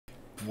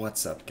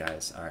What's up,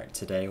 guys? Alright,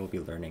 today we'll be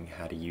learning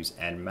how to use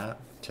Nmap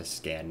to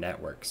scan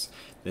networks.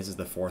 This is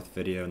the fourth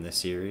video in the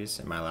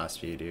series. In my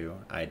last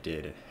video I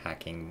did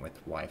hacking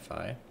with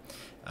Wi-Fi.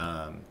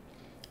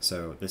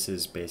 So this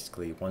is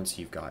basically once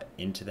you've got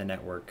into the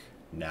network,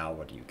 now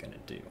what are you going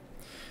to do?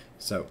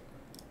 So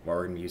what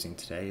we're going to be using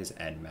today is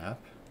Nmap.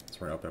 So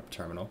we're going to open up a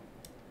terminal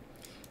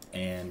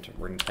and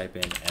we're going to type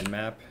in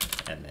Nmap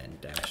and then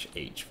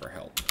 -H for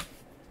help.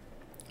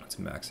 Let's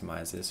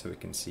maximize this so we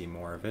can see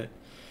more of it.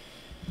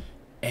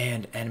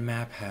 And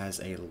Nmap has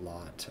a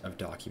lot of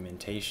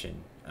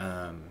documentation.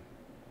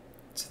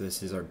 So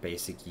this is our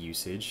basic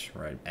usage,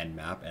 right?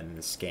 Nmap and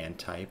the scan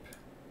type,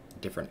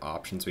 different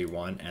options we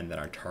want, and then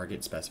our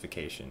target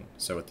specification.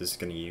 So what this is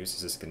going to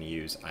use is going to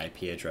use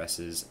IP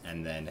addresses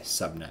and then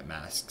subnet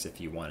masks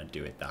if you want to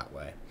do it that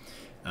way.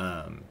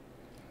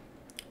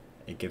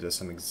 It gives us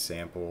some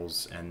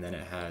examples, and then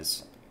it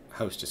has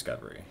host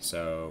discovery.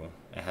 So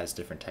it has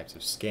different types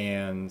of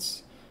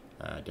scans,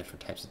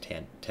 different types of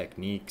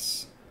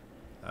techniques,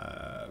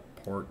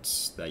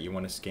 ports that you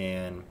want to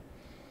scan,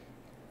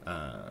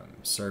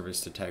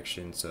 service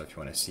detection, so if you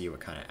want to see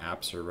what kind of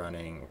apps are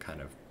running, what kind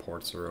of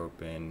ports are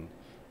open,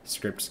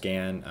 script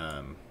scan.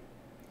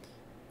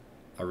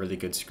 A really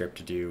good script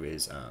to do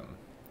is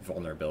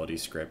vulnerability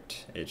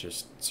script. It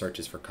just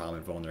searches for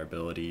common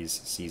vulnerabilities,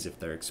 sees if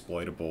they're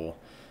exploitable.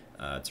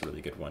 It's a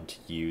really good one to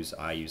use.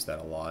 I use that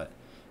a lot.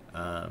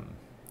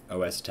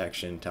 OS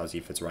detection tells you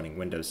if it's running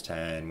Windows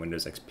 10,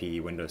 Windows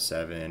XP, Windows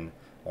 7,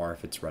 or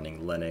if it's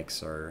running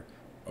Linux or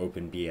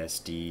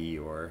OpenBSD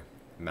or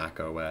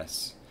Mac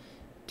OS.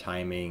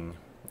 Timing,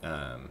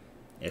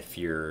 if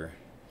your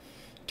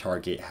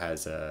target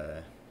has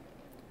a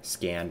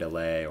scan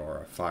delay or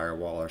a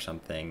firewall or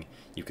something,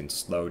 you can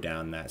slow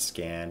down that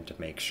scan to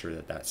make sure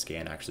that that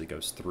scan actually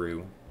goes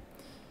through.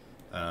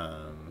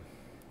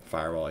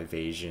 Firewall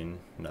evasion,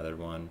 another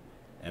one,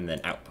 and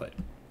then output.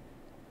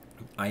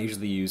 I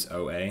usually use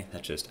OA,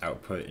 that's just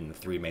output in the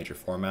three major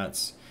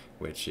formats,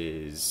 which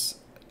is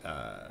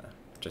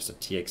just a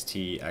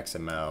TXT,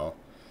 XML,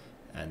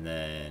 and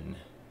then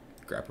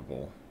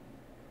greppable.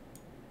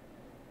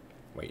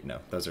 Wait, no,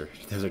 those are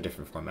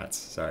different formats.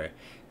 Sorry.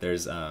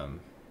 There's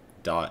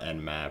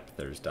 .nmap,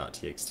 there's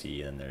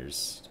 .txt, and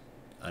there's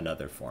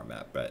another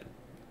format, but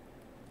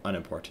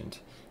unimportant.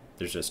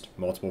 There's just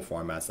multiple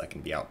formats that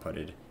can be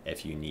outputted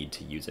if you need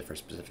to use it for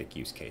specific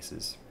use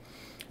cases.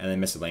 And then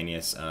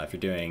miscellaneous, if you're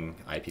doing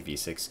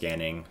IPv6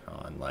 scanning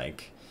on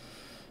like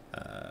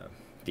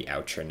the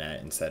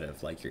outranet instead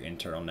of like your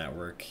internal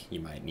network, you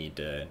might need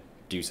to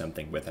do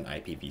something with an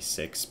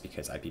IPv6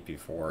 because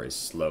IPv4 is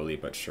slowly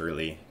but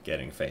surely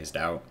getting phased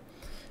out.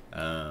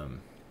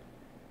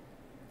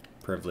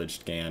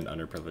 Privileged scan,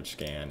 underprivileged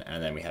scan,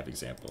 and then we have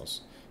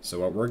examples. So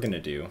what we're going to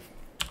do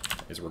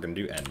is we're going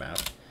to do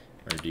Nmap.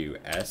 We're going to do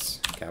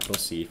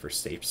C for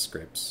safe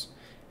scripts,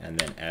 and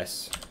then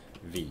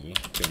SV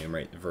to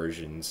enumerate the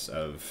versions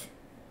of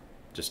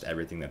just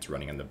everything that's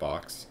running in the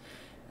box.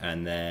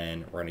 And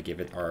then we're going to give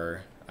it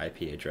our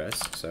IP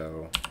address.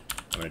 So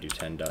I'm going to do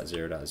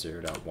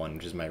 10.0.0.1,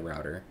 which is my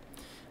router.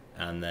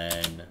 And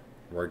then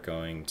we're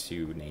going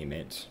to name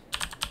it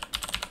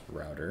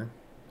router,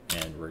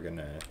 and we're going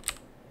to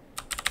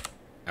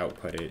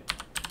output it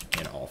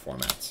in all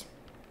formats.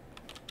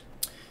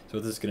 So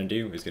what this is going to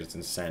do is it's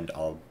going to send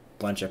a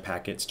bunch of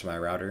packets to my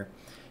router,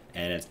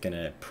 and it's going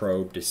to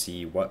probe to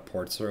see what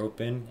ports are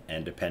open,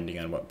 and depending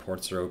on what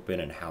ports are open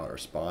and how it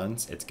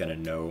responds, it's going to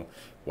know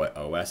what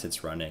OS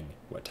it's running,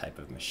 what type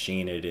of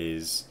machine it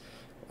is,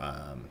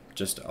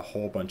 just a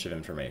whole bunch of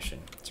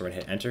information. So we're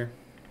going to hit enter,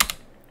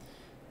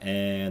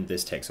 and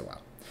this takes a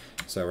while.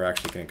 So we're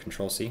actually going to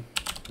Control-C,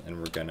 and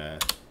we're going to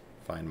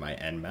find my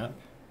Nmap.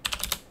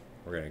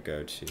 We're going to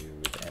go to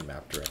the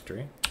Nmap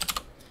directory,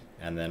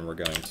 and then we're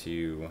going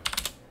to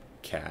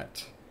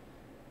cat,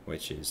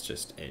 which is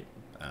just it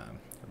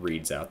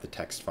reads out the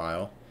text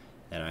file,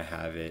 and I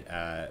have it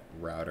at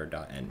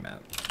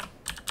router.nmap.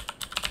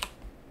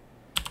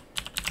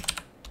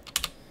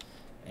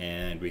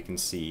 And we can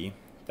see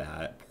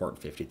that port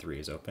 53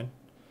 is open,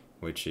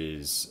 which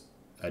is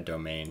a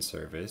domain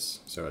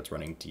service, so it's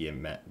running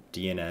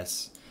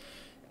DNS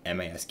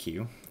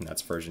MASQ, and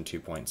that's version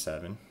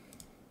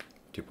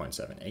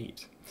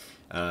 2.78.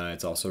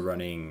 It's also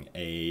running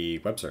a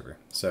web server,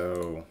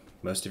 so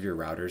most of your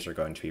routers are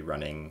going to be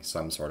running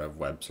some sort of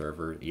web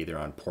server, either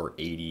on port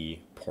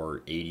 80,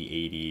 port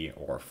 8080,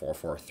 or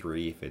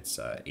 443 if it's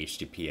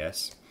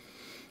HTTPS.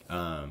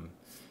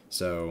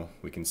 So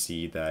we can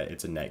see that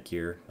it's a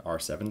Netgear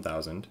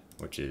R7000,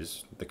 which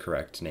is the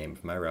correct name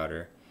of my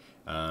router.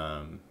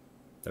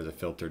 There's a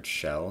filtered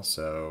shell,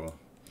 so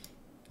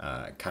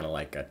kind of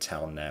like a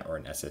telnet or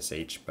an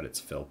SSH, but it's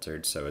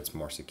filtered, so it's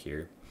more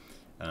secure.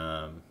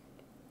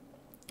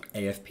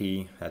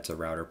 AFP, that's a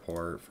router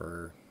port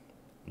for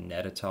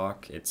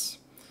Netatalk. It's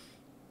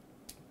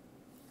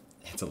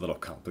a little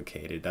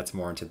complicated. That's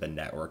more into the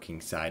networking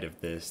side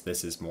of this.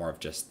 This is more of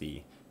just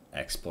the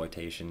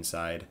exploitation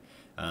side.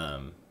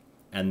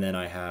 And then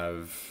I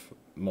have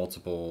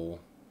multiple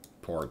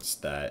ports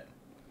that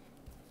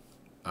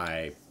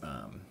I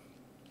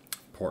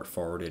port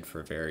forwarded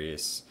for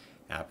various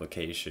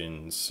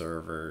applications,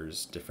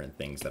 servers, different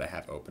things that I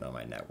have open on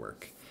my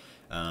network.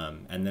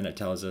 And then it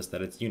tells us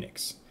that it's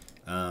Unix.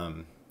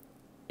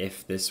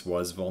 If this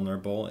was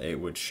vulnerable, it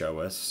would show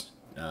us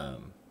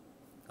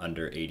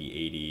under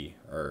 8080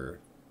 or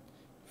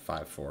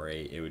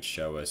 548, it would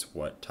show us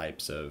what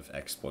types of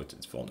exploits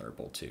it's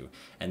vulnerable to.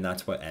 And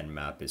that's what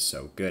Nmap is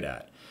so good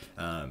at.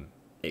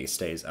 It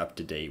stays up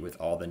to date with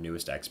all the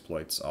newest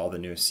exploits, all the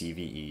newest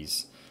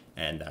CVEs,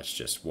 and that's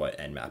just what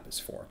Nmap is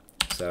for.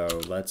 So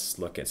let's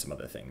look at some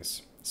other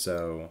things.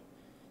 So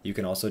you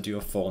can also do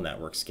a full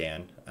network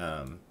scan.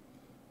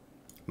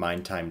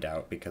 Mine timed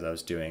out because I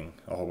was doing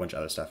a whole bunch of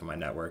other stuff on my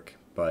network,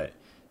 but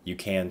you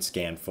can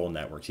scan full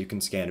networks. You can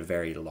scan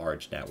very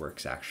large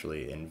networks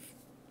actually, and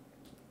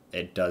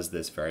it does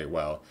this very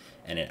well,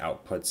 and it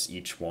outputs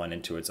each one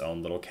into its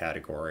own little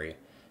category,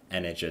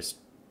 and it just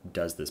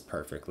does this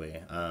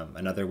perfectly.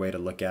 Another way to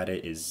look at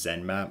it is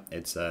Nmap.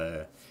 It's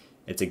a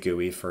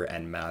GUI for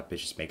Nmap. It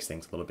just makes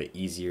things a little bit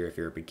easier if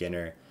you're a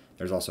beginner.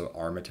 There's also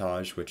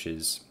Armitage, which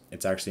is,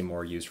 it's actually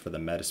more used for the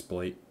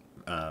Metasploit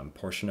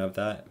portion of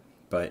that.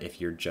 But if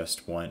you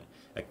just want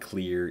a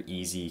clear,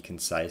 easy,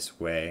 concise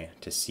way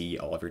to see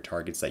all of your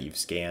targets that you've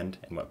scanned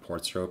and what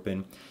ports are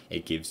open,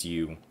 it gives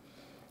you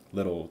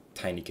little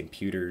tiny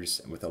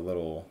computers with a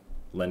little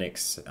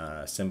Linux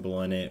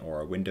symbol in it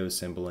or a Windows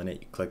symbol in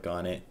it. You click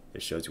on it,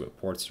 it shows you what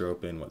ports are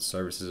open, what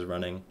services are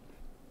running.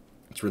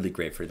 It's really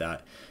great for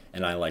that,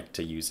 and I like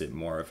to use it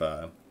more of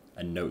a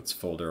notes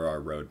folder or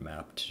a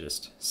roadmap to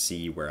just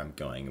see where I'm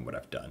going and what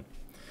I've done.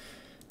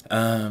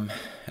 A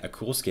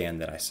cool scan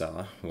that I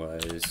saw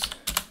was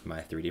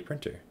my 3D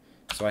printer.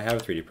 So I have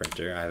a 3D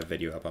printer. I have a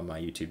video up on my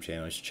YouTube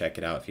channel. You should check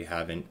it out if you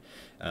haven't.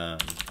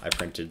 I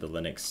printed the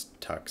Linux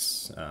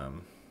Tux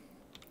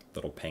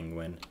little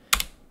penguin,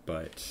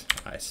 but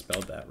I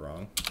spelled that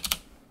wrong.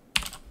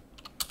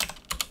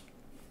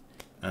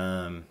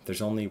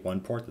 There's only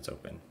one port that's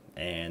open,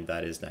 and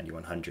that is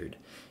 9100.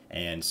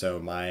 And so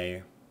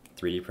my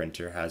 3D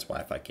printer has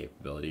Wi-Fi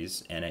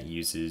capabilities, and it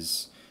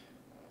uses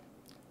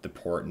the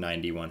port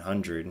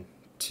 9100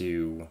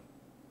 to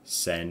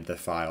send the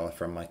file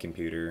from my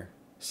computer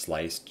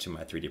sliced to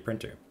my 3D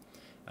printer.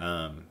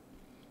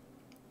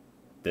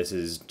 This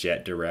is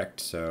Jet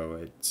Direct, so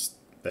it's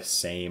the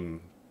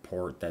same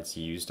port that's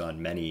used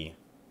on many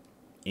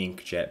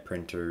inkjet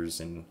printers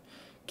and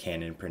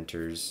Canon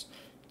printers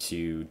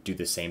to do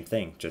the same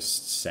thing.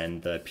 Just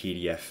send the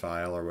PDF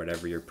file or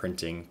whatever you're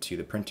printing to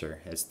the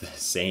printer. It's the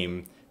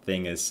same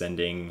thing as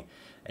sending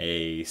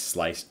a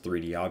sliced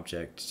 3D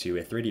object to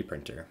a 3D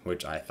printer,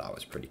 which I thought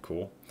was pretty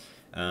cool.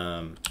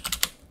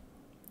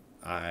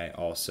 I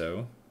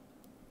also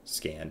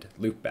scanned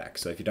loopback.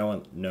 So if you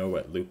don't know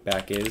what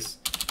loopback is,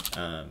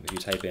 if you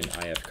type in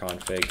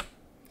ifconfig,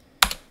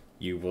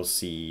 you will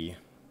see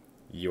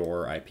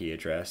your IP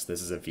address.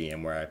 This is a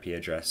VMware IP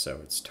address, so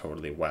it's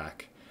totally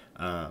whack.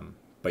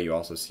 But you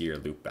also see your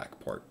loopback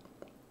port,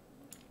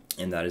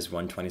 and that is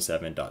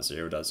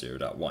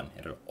 127.0.0.1.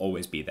 It'll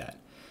always be that.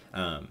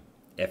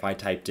 If I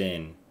typed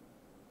in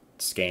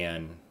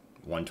scan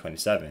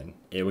 127,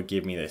 it would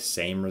give me the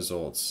same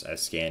results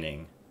as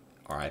scanning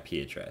our IP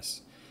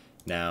address.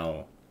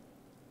 Now,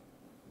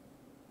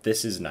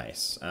 this is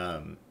nice.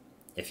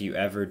 If you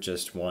ever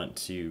just want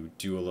to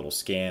do a little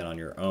scan on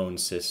your own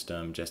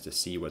system just to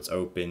see what's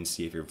open,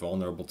 see if you're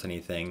vulnerable to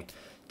anything,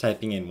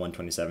 typing in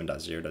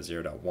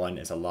 127.0.0.1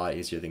 is a lot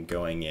easier than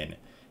going in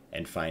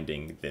and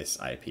finding this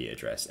IP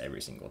address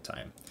every single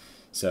time.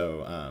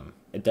 So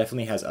it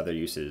definitely has other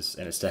uses,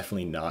 and it's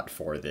definitely not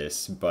for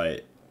this,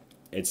 but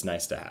it's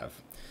nice to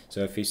have.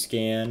 So if you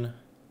scan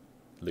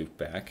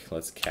loopback,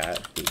 let's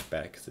cat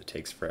loopback because it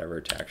takes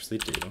forever to actually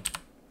do.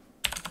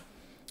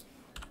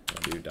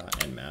 We'll do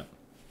 .nmap.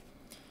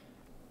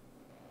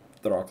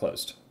 They're all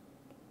closed.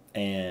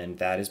 And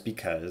that is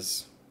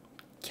because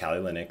Kali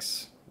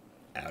Linux,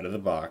 out of the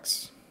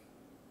box,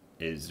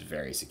 is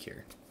very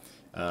secure.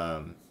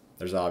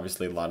 There's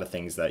obviously a lot of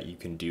things that you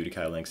can do to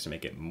Kali Linux to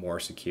make it more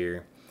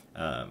secure.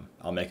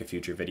 I'll make a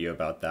future video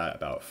about that,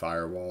 about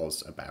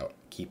firewalls, about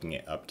keeping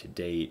it up to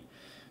date,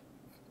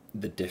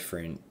 the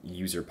different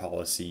user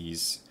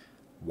policies,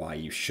 why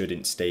you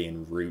shouldn't stay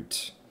in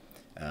root,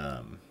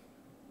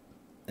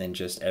 and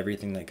just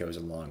everything that goes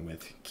along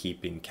with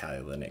keeping Kali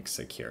Linux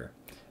secure.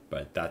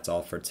 But that's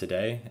all for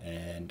today,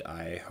 and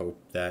I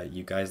hope that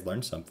you guys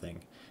learned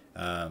something.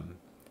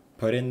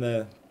 Put in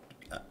the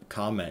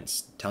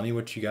comments, tell me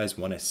what you guys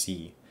want to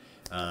see.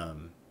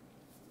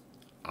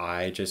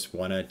 I just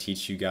want to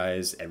teach you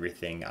guys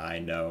everything I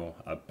know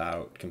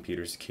about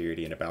computer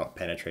security and about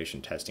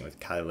penetration testing with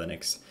Kali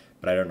Linux,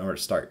 but I don't know where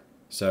to start.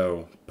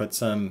 So put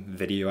some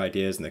video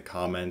ideas in the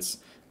comments,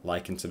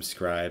 like and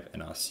subscribe,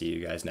 and I'll see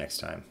you guys next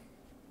time.